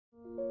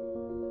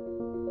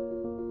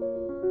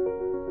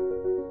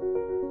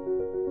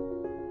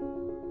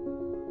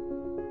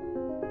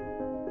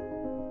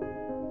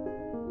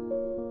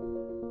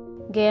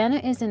Guyana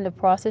is in the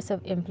process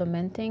of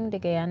implementing the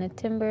Guyana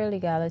Timber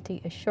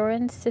Legality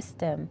Assurance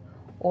System,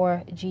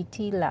 or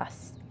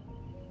TLAS.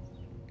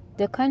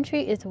 The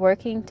country is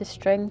working to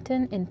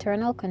strengthen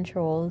internal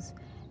controls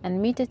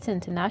and meet its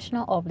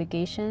international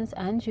obligations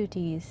and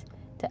duties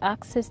to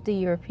access the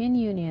European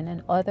Union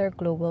and other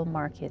global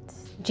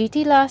markets.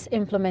 TLAS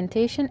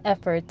implementation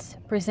efforts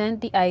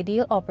present the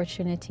ideal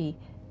opportunity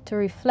to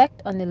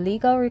reflect on the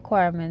legal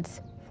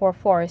requirements for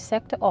forest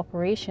sector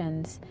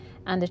operations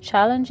and the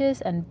challenges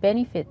and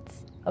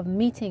benefits of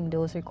meeting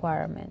those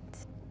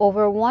requirements.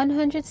 Over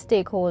 100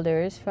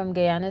 stakeholders from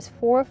Guyana's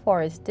 4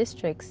 forest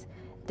districts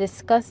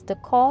discussed the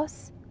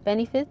costs,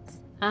 benefits,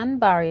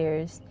 and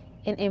barriers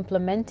in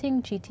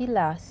implementing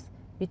TLAS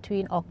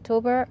between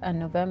October and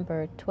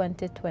November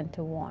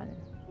 2021.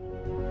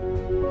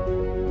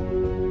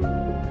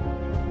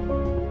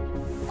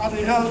 And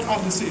the health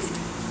and the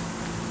safety.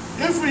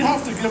 If we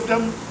have to give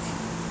them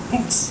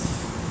boots,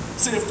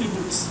 safety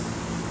boots,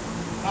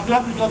 and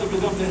then we got to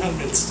give them the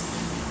helmets,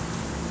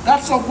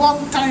 that's a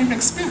one-time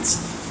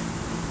expense.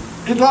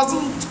 We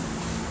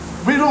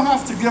don't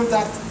have to give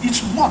that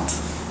each month.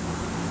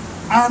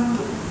 And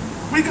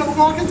we can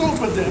work it out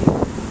with them.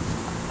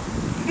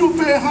 You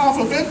pay half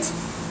of it,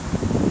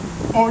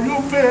 or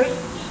you pay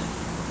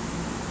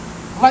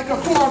like a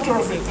quarter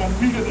of it, and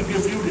we're going to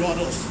give you the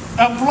others.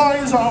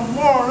 Employees are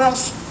more or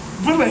less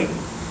willing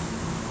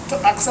to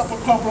accept a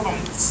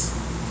compromise,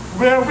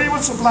 where we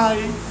would supply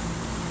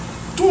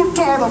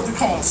 2/3 of the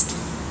cost,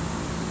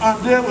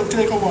 and they would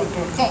take a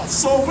 1/3 cost.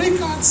 So we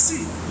can't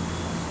see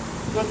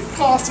that the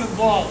cost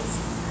involved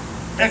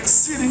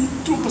exceeding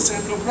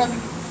 2% of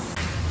revenue.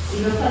 We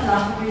look at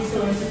enough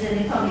resources in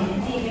the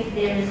community. If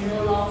there is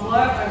no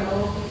longer or no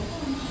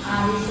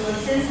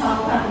resources, how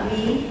can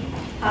we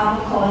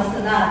have a cost to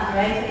that,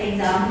 right? For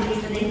example,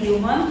 for the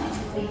human,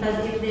 because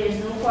if there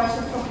is no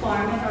person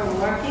performing or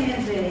working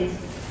in village,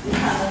 we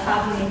cannot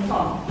have an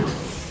income.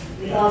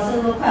 We also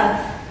look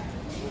at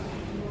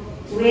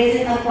ways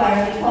in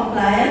acquiring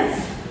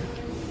compliance.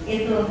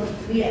 We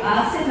are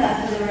asking that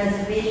for the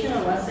reservation,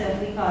 or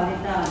whatsoever we call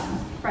it,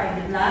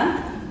 private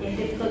land, if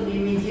it could be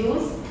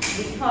reduced,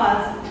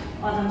 because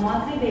on a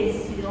monthly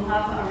basis we don't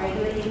have a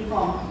regular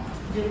income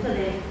due to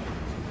the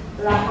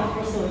lack of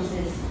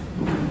resources.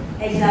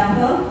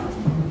 Example,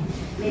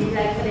 maybe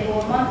like for the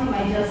whole month we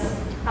might just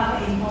have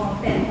an income of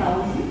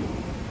 10,000,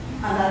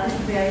 and that is a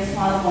very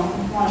small amount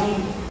of money.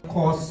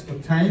 Cost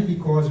of time,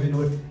 because we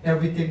know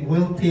everything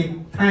will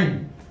take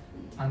time,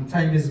 and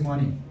time is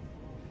money.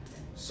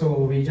 So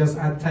we just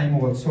add time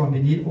also, and we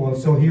need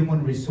also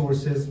human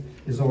resources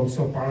is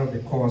also part of the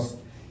cost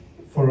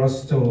for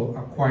us to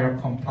acquire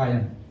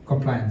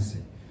compliance.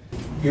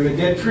 You will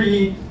get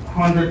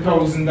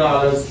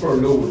 $300,000 per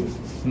load.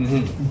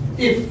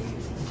 If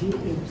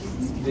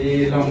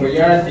the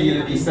lumberyard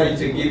dealer decides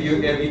to give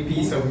you every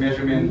piece of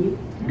measurement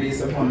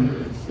based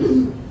upon.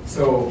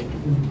 So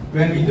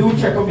when we do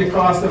check up the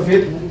cost of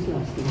it,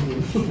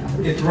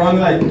 it runs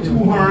like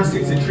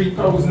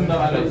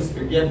 $263,000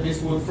 to get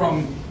this wood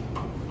from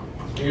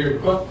here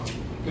cut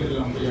to the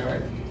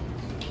lumberyard,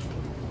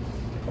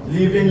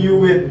 leaving you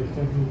with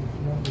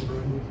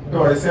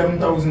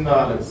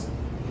 $37,000.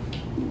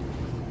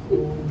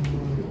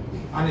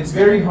 And it's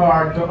very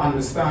hard to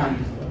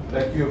understand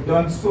that you've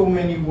done so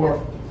many work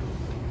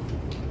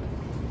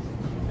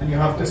and you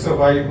have to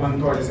survive on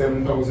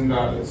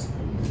 $37,000.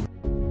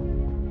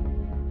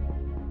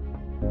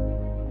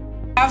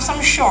 Have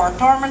some short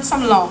term and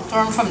some long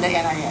term from the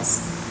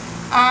NIS.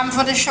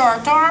 For the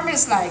short term,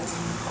 it's like,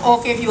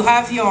 okay, if you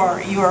have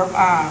your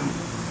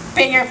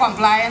paying your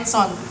compliance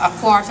on a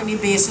quarterly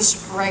basis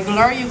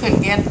regular, you can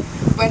get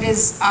whether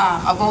it's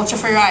a voucher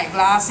for your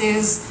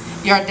eyeglasses,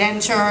 your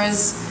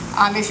dentures.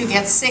 If you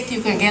get sick,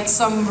 you can get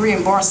some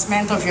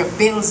reimbursement of your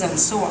bills and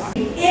so on.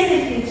 In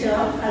the future,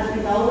 as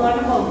we now learn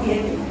about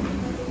it,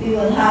 we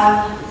will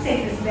have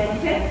sickness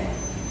benefit,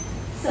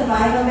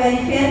 survival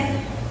benefit,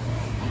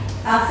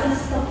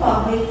 access to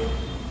public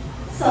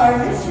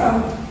service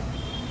from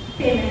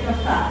payment of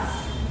tax.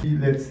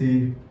 Let's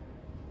say,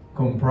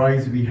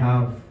 comprise, we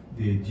have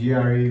the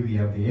GRA, we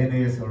have the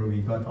NS, or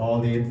we got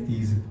all the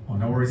entities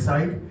on our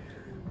side.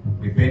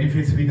 The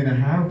benefits we're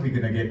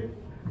gonna get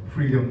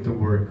freedom to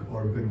work,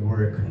 or we're gonna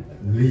work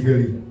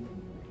legally.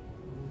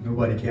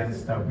 Nobody can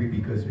stop we,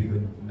 because we're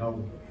gonna now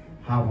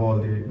have all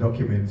the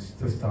documents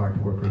to start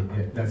working.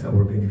 That's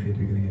our benefit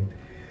we're gonna get.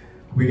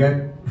 We got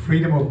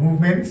freedom of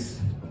movements.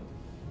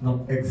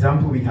 Now,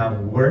 example, we have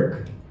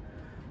work.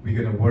 We're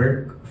gonna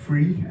work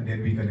free, and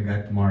then we're gonna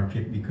get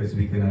market, because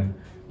we're gonna,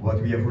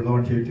 what we have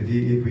learned here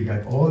today, if we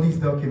got all these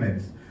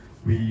documents,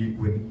 we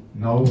would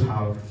now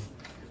have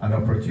an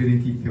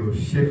opportunity to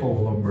ship our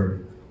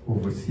lumber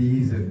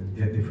overseas and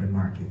get different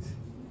markets.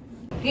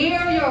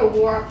 Gear your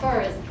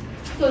workers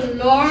to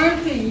learn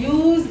to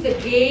use the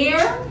gear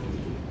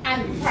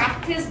and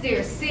practice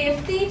their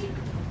safety.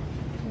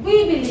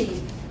 We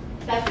believe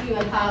that we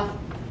will have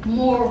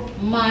more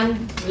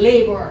man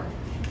labor.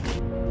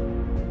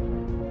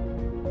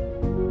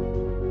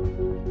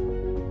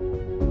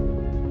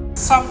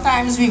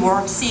 Sometimes we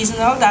work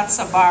seasonal, that's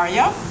a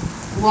barrier.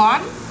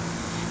 1.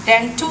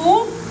 Then 2,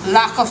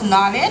 lack of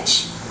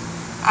knowledge.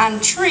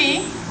 And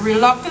 3,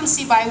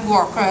 reluctancy by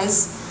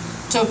workers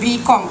to be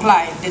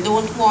compliant. They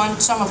don't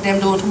want, some of them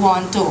don't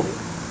want to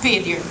pay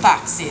their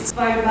taxes.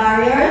 For the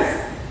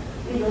barriers,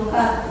 we look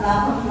at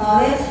lack of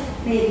knowledge,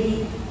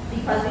 maybe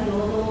because we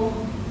don't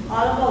know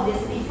all about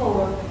this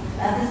before.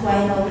 That is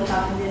why now we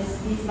have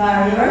these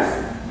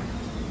barriers.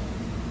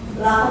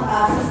 Lack of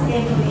access to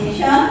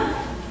information,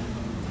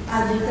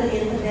 and due to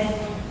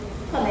internet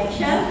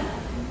connection,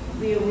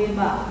 we're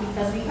back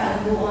because we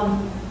can't go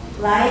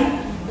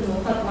online to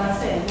look at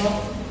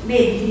whatsoever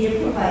maybe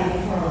they're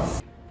providing for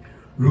us.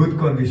 Road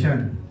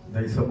condition,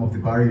 that is some of the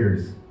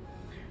barriers,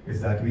 is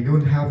that we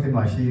don't have the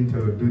machine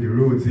to do the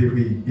roads. If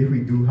we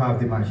do have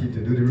the machine to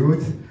do the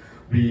roads,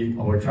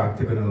 our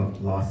tractor gonna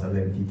last a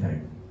lengthy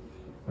time.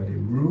 But the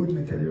road,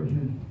 I tell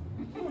you.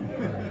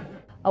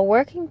 A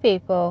working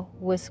paper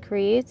was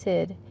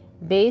created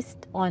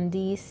based on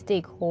these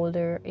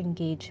stakeholder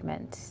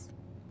engagements.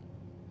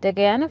 The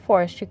Guyana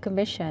Forestry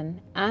Commission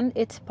and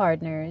its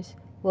partners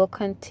will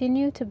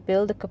continue to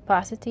build the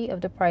capacity of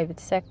the private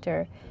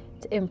sector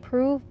to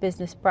improve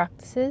business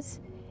practices,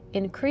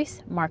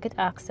 increase market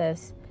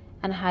access,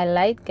 and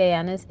highlight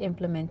Guyana's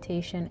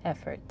implementation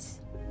efforts.